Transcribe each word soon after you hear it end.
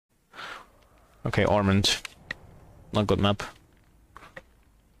Okay, Ormond. Not good map.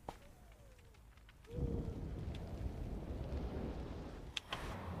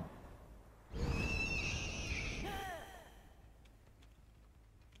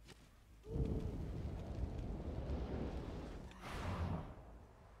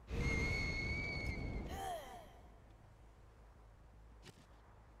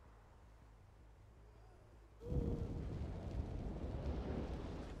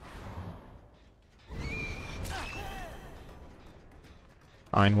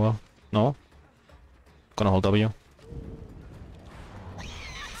 Fine, well. No. Gonna hold W.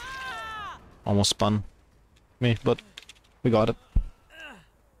 Almost spun me, but we got it.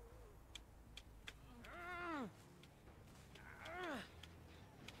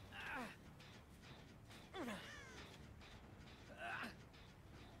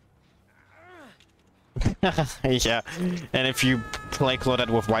 Yeah, and if you play Claudette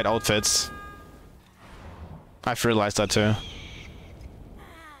with white outfits, I've realized that too.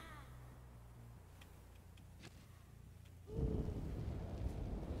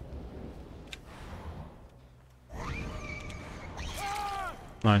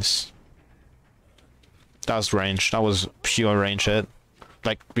 Nice. That was range. That was pure range hit.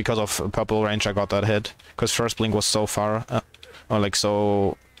 Like, because of purple range I got that hit. Because first blink was so far. Or like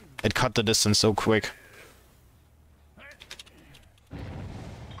so... It cut the distance so quick.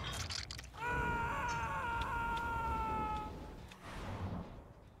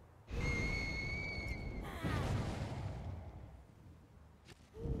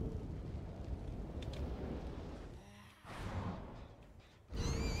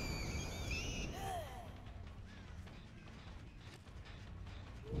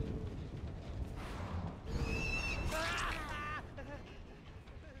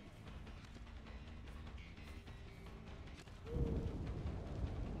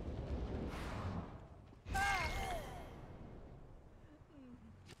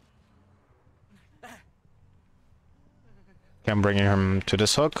 I'm bringing him to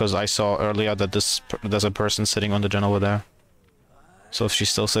this hook, because I saw earlier that there's a person sitting on the gen over there. So if she's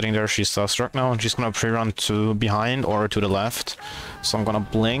still sitting there, she's struck now, and she's gonna pre-run to behind or to the left. So I'm gonna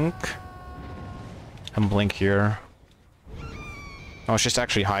blink. And blink here. Oh, she's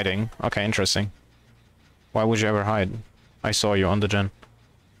actually hiding. Okay, interesting. Why would you ever hide? I saw you on the gen.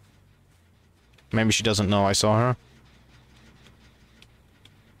 Maybe she doesn't know I saw her.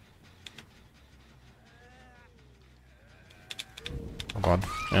 Oh god,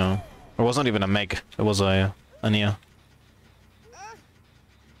 yeah. It wasn't even a Meg, it was a Nia.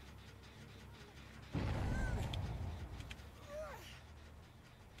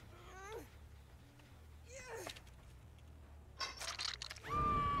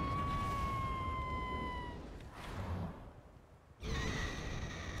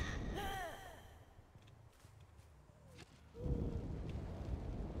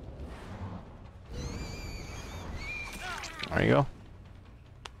 There you go.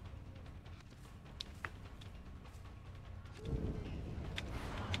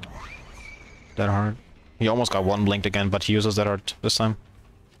 That hard. He almost got one blinked again, but he uses that art this time.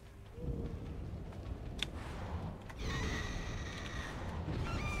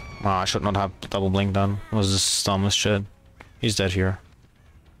 Ah, I should not have double blink done. It was just dumb as shit. He's dead here.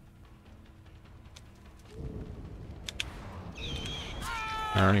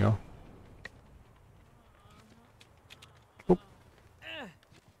 There you go. Oop.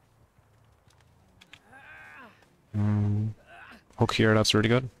 Hook here, that's really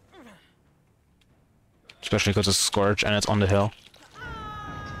good. Especially because it's Scorch and it's on the hill.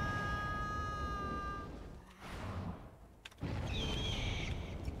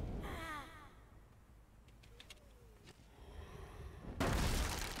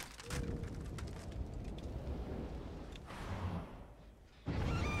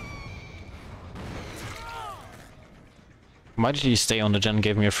 Why did he stay on the gen and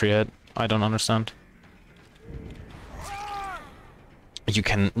gave me a free hit? I don't understand. You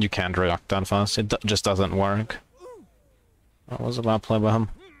can't react that fast. It just doesn't work. That was a bad play by him.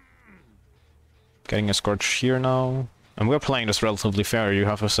 Getting a Scorch here now. And we're playing this relatively fair, you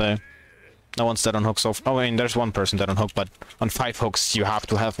have to say. No one's dead on hook so far. Oh, I mean, there's one person dead on hook, but on 5 hooks you have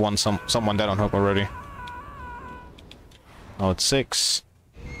to have someone dead on hook already. Oh, it's 6.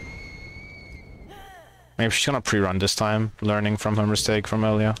 Maybe she's gonna pre-run this time, learning from her mistake from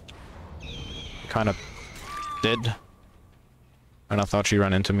earlier. Kinda did. And I thought she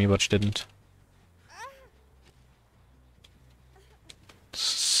ran into me, but she didn't.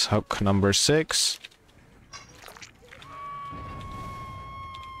 Hook number 6.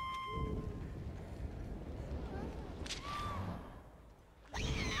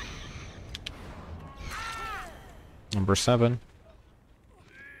 Number 7.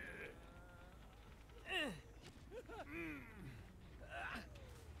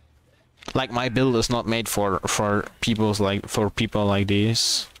 Like, my build is not made for people like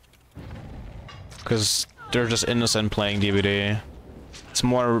these, because they're just innocent playing DVD. It's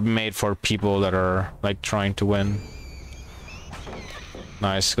more made for people that are like trying to win.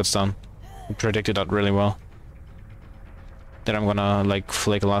 Nice, good stun. Predicted that really well. Then I'm gonna like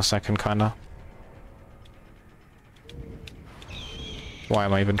flick last second kinda. Why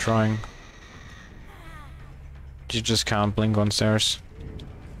am I even trying? You just can't blink on stairs.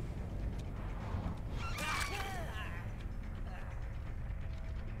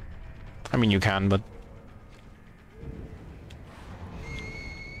 I mean, you can, but...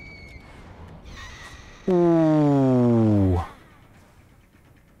 Ooh.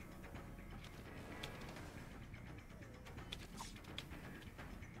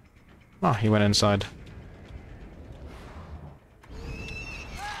 Oh, he went inside.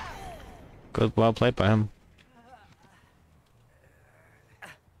 Good, well played by him.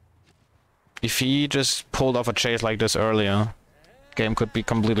 If he just pulled off a chase like this earlier, game could be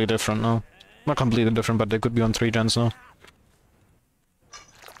completely different now. Not completely different, but they could be on 3 gens now.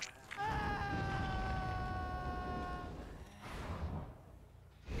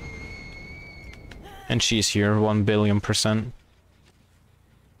 And she's here, 1,000,000,000%.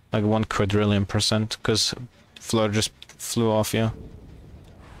 Like 1,000,000,000,000%, because Fleur just flew off, yeah.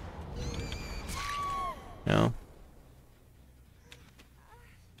 Yeah.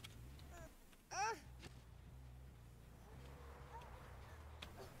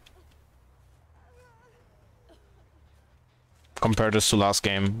 Compare this to last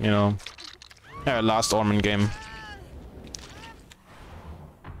game, you know. Yeah, last Ormond game.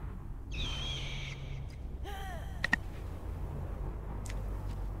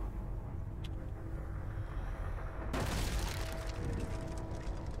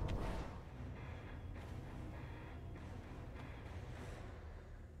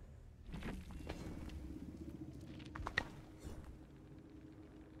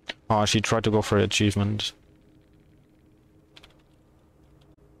 Oh, she tried to go for the achievement.